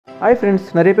Hi friends,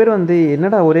 நிறைய பேர் வந்து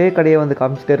என்னடா ஒரே கடையை வந்து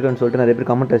காமிச்சிட்டே இருக்குன்னு சொல்லிட்டு நிறைய பேர்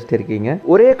கமெண்ட் அடிச்சிட்டே இருக்கீங்க.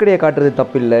 ஒரே கடையை காட்டுறது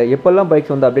தப்பு இல்லை. எப்பெல்லாம்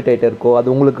பைக்ஸ் வந்து அப்டேட் ஆகிட்டே இருக்கோ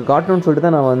அது உங்களுக்கு காட்டணும்னு சொல்லிட்டு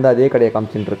தான் நான் வந்து அதே கடையை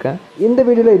காமிச்சிட்டு இருக்கேன். இந்த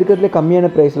வீடியோவில் இருக்கிறதுல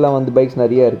கம்மியான ப்ரைஸ்லாம் வந்து பைக்ஸ்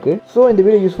நிறைய இருக்குது. ஸோ இந்த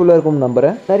வீடியோ யூஸ்ஃபுல்லாக இருக்கும்னு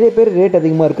நம்புறேன். நிறைய பேர் ரேட்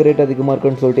அதிகமாக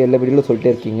இருக்குன்னு சொல்லிட்டு எல்லா வீடியோவில்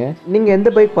சொல்லிட்டே இருக்கீங்க. நீங்கள்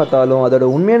எந்த பைக் பார்த்தாலும் அதோட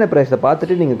உண்மையான ப்ரைஸை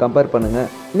பார்த்துட்டு நீங்கள் கம்பேர் பண்ணுங்கள்.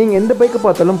 நீங்கள் எந்த பைக்கை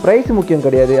பார்த்தாலும் ப்ரைஸ் முக்கியம்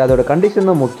கிடையாது, அதோட கண்டிஷன்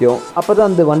தான் முக்கியம். அப்போ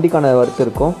தான் அந்த வண்டிக்கான ஒர்த்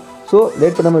இருக்கும். ஸோ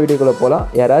லேட் பண்ணாமல் வீடியோக்குள்ளே போகலாம்.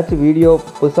 யாராச்சும் வீடியோ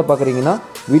புதுசாக பார்க்குறீங்கன்னா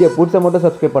வீடியோ புதுசாக மட்டும்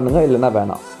சப்ஸ்கிரைப் பண்ணுங்கள், இல்லைனா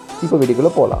வேணாம். இப்போ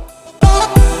வீடியோக்குள்ளே போகலாம்.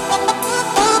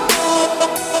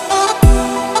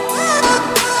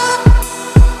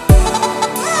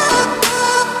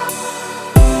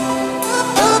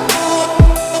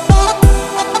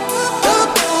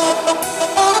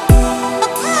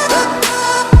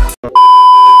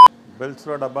 Bells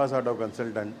road Abbas auto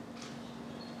consultant.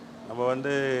 நம்ம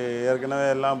வந்து ஏற்கனவே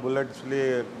எல்லாம் புல்லட் சொல்லி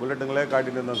புல்லட்டுங்களே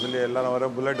காட்டிட்டு இருந்தோம் சொல்லி எல்லோரும் வர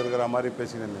புல்லட் இருக்கிற மாதிரி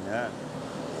பேசின்னு இருந்தீங்க.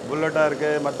 புல்லட்டாக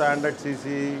இருக்குது, மற்ற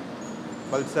 100cc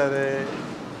பல்சரு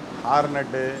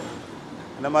ஹார்னட்டு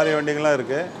இந்த மாதிரி வண்டிங்களாம்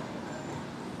இருக்குது.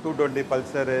 220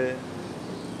 பல்சரு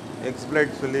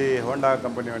எக்ஸ்பிளேட் சொல்லி ஹோண்டா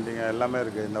கம்பெனி வண்டிங்க எல்லாமே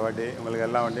இருக்குது. இந்த வாட்டி உங்களுக்கு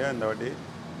எல்லா வண்டியும் இந்த வாட்டி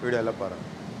வீடியோவில்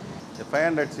பாருங்கள்.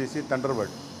 500cc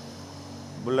தண்டர்பர்ட்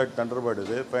புல்லட் தண்டர்பர்ட்,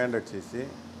 இது 500cc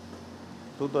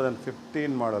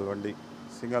 2015 மாடல் வண்டி,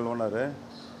 சிங்கிள் ஓனரு.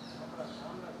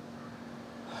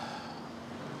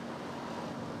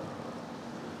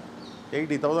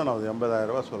 $80,000 ஆகுது, 80,000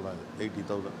 ரூபா சொல்கிறாங்க.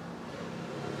 80,000.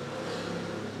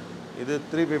 இது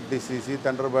 350cc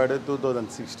தண்டர்பர்டு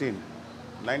 2016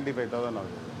 95,000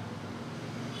 ஆகுது.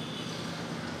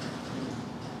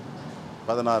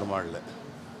 16 மாடலு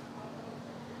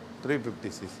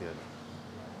 350cc. அது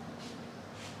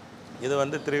இது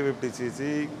வந்து 350cc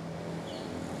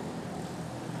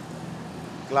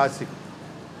கிளாசிக்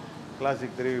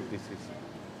 350cc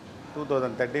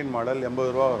 2013 மாடல் 80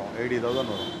 ரூபா வரும், 80,000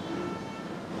 வரும்.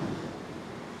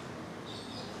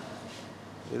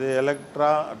 இது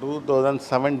எலக்ட்ரா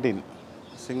 2017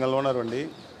 சிங்கிள் ஓனர் வண்டி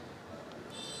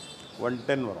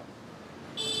 110 வரும்,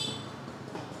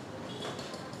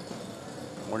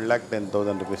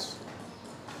 1,10,000 rupees.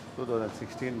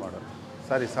 2016 model,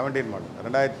 sorry 17 model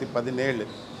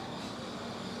 2017.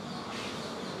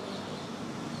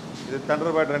 இது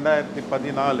தண்டர்பர்ட்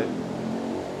 2014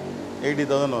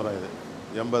 80,000 வரும். இது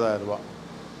 80,000 ரூபா.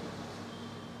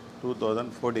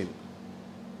 2014.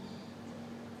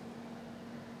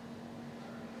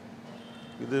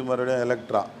 இது மறுபடியும்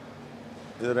எலக்ட்ரா,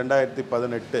 இது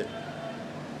 2018.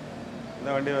 இந்த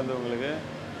வண்டி வந்து உங்களுக்கு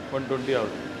 120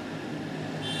 ஆகுது,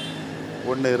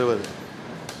 120.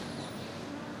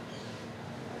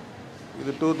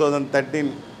 இது 2013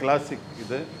 கிளாசிக்,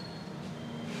 இது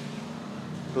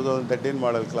 2013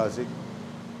 மாடல் கிளாசிக்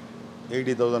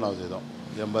 80,000 ஆகுது. இதுவும்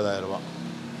 80,000 ரூபா.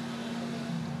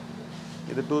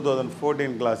 இது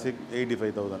 2014 கிளாசிக்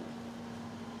 85,000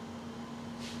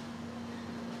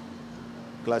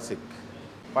 கிளாசிக்.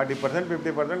 40%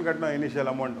 50% கட்டணும்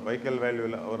இனிஷியல் அமௌண்ட். வெஹிக்கல்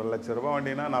வேல்யூவில் ஒரு லட்ச ரூபா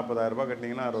வண்டினா 40,000 ரூபா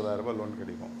கட்டினீங்கன்னா 60,000 ரூபா லோன்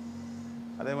கிடைக்கும்.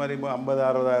 அதே மாதிரி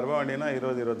 50-60,000 ரூபா வண்டினா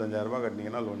 20-25,000 ரூபா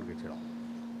கட்டினீங்கன்னா லோன் கிடைச்சிடும்.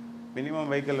 மினிமம்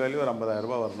வெஹிக்கல் வேல்யூ ஒரு 50,000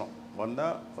 ரூபா வரணும்.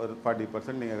 வந்தால் ஒரு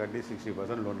 40% நீங்கள் கட்டி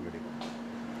 60% லோன் கிடைக்கும்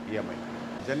இஎம்ஐ.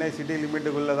 சென்னை சிட்டி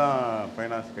லிமிட்டுக்குள்ளே தான்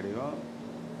ஃபைனான்ஸ் கிடைக்கும்.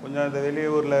 கொஞ்சம் இந்த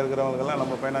வெளியூரில் இருக்கிறவங்களுக்கெல்லாம்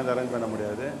நம்ம ஃபைனான்ஸ் அரேஞ்ச் பண்ண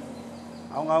முடியாது.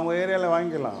 அவங்க ஏரியாவில்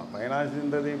வாங்கிக்கலாம்.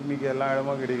 ஃபைனான்ஸுன்றது இன்றைக்கி எல்லா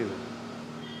இடமும் கிடைக்குது.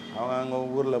 அவங்க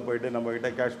ஊரில் போய்ட்டு நம்மக்கிட்ட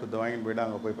கேஷ் கொடுத்து வாங்கிட்டு போய்ட்டு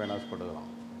அங்கே போய் ஃபைனான்ஸ் போட்டுக்கலாம்.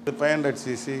 இது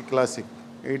 500cc கிளாசிக்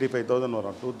 85,000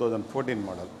 வரும், 2014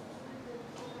 மாடல்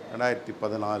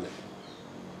 2014.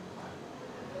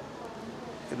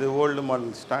 இது ஓல்டு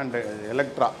மாடல் ஸ்டாண்டர்ட்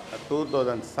எலக்ட்ரா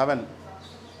 2007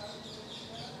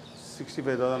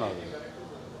 65,000 ஆகுது,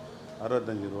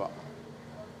 65 ரூபா.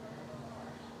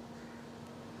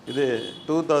 இது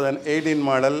 2018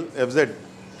 மாடல் எஃப்செட்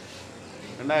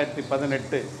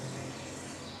 2018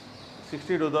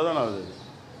 62,000 ஆகுது.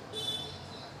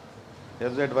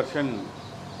 எஃப்செட் வெர்ஷன்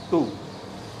 2.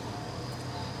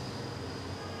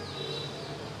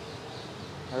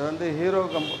 அது வந்து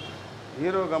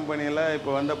ஹீரோ கம்பெனியில் இப்போ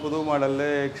வந்த புது மாடலு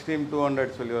எக்ஸ்ட்ரீம்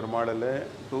 200 சொல்லி ஒரு மாடலு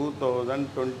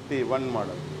 2021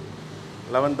 மாடல்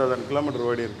 11,000 கிலோமீட்டர்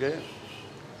ஓடி இருக்குது.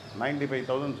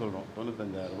 95,000 சொல்கிறோம்,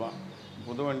 95,000 ரூபா.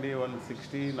 புது வண்டி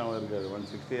 160 நம்ம இருக்காது,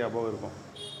 160 அபோவ் இருக்கும்.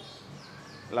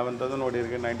 11,000 ஓடி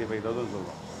இருக்குது, 95,000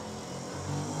 சொல்கிறோம்.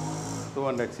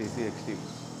 200cc எக்ஸ்ட்ரீம்,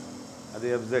 அது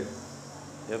எஃப்செட்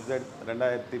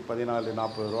 2014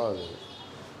 40 ரூபா ஆகுது.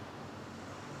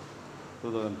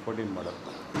 2014 மாடல்.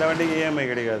 இந்த வண்டிக்கு இஎம்ஐ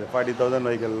கிடைக்காது. 40,000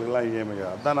 வெஹிக்கிள்லாம் இஎம்ஐ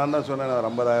கிடையாது. அதான் நான் தான் சொன்னேன்,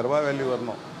 50,000 ரூபா வேல்யூ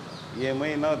வரணும்.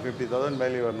 இஎம்ஐன்னா ஒரு 50,000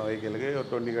 வேல்யூ வரணும் வெஹிக்கிளுக்கு. ஒரு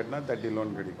 20 கட்டினா 30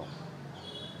 லோன் கிடைக்கும்.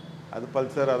 அது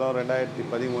பல்சர், அதுவும்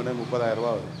 2013 30,000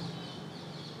 ரூபா வரும்.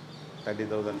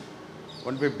 30,000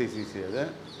 150cc அது.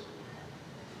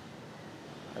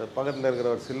 அது பக்கத்தில் இருக்கிற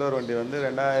ஒரு சில்வர் வண்டி வந்து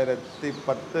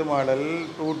 2010 model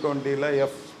 220ல்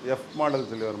F model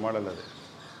silver model. அது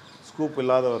ஸ்கூப்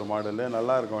இல்லாத ஒரு மாடலு,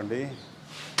 நல்லா இருக்கும் வண்டி.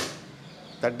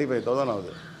 35,000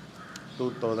 ஆகுது.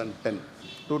 2010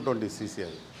 220cc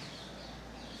அது.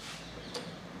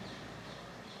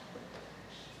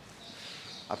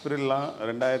 அப்ரில்லாம்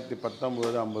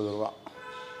 2019 50 ரூபா.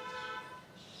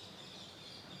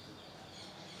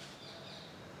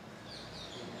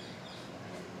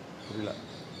 புரியல.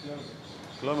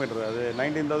 கிலோமீட்டர் அது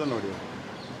 19,000 ஓடியும்.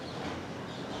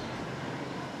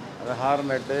 அது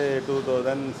ஹார்னெட்டு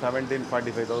 2017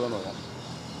 45,000 வரும்.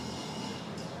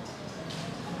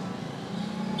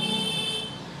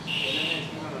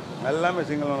 எல்லாமே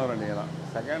சிங்கிள் ஓனர் வண்டிங்க தான்.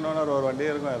 செகண்ட் ஓனர் ஒரு வண்டி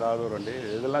இருக்கும், ஏதாவது ஒரு வண்டி.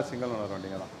 இதெல்லாம் சிங்கிள் ஓனர்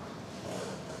வண்டிங்க தான்.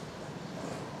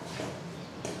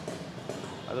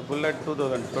 அது புல்லட்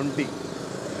 2020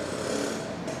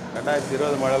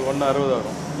 2020 மாடல் 160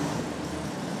 வரும்.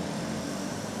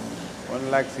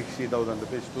 1,60,000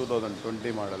 rupees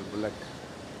 2020 மாடல் புல்லட்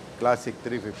கிளாசிக்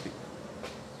 350.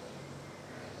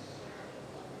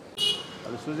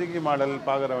 அது சுசுகி மாடல்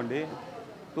பார்க்குற வண்டி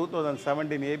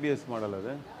 2017 ஏபிஎஸ் மாடல்.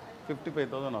 அது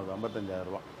 55,000 ஆகுது. 55,000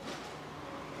 ரூபா.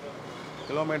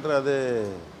 கிலோமீட்டர் அது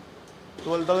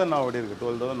 12,000 நான் ஓடி இருக்கு.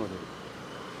 12,000 ஓடி இருக்கு.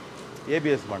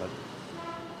 ABS model.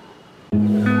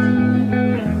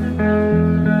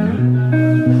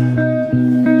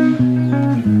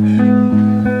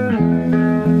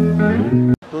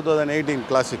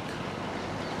 Classic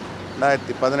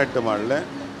 2018 model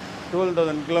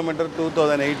 12,000 kilometre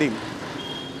 2018.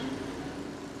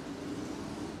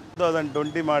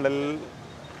 2020 model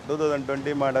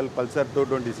 2020 model Pulsar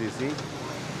 220cc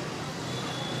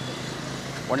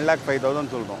 1,05,000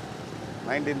 சொல்கிறோம்.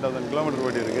 19,000 கிலோமீட்டர்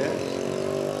ஓடி இருக்கு.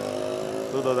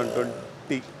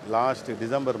 2020 லாஸ்ட்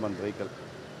டிசம்பர் மந்த் வெஹிக்கல்.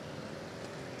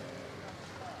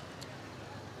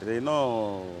 இது இன்னும்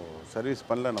சர்வீஸ்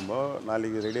பண்ணல. நம்ம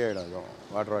நாளைக்கு ரெடி ஆகிடும்.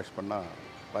 வாட்டர் வாஷ் பண்ணால்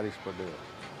பாலிஷ் போட்டு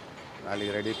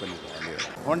நாளைக்கு ரெடி பண்ணிக்கலாம்.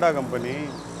 ஹோண்டா கம்பெனி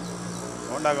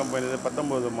இது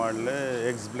 19 மாடலு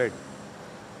எக்ஸ்பிளேட்.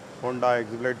 ஹோண்டா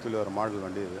எக்ஸ்பிளேட் சொல்லி ஒரு மாடல்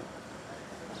வண்டி.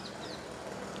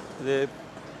 இது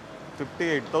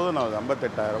 58,000 ஆகுது.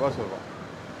 58,000 ரூபா சொல்கிறோம்.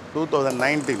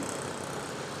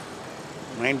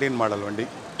 2019 மாடல் வண்டி.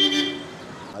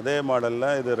 அதே மாடலில்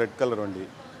இது ரெட் கலர் வண்டி.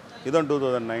 இதுவும்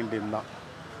 2019 தான்.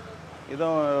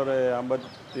 இதுவும் ஒரு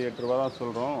 58 ரூபா தான்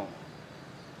சொல்கிறோம்.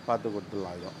 பார்த்து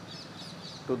கொடுத்துடலாம். இதுவும்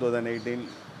 2018.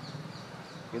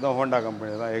 இதுவும் ஹோண்டா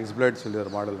கம்பெனி தான். எக்ஸ்பிளேட் சொல்லி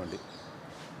ஒரு மாடல் வண்டி.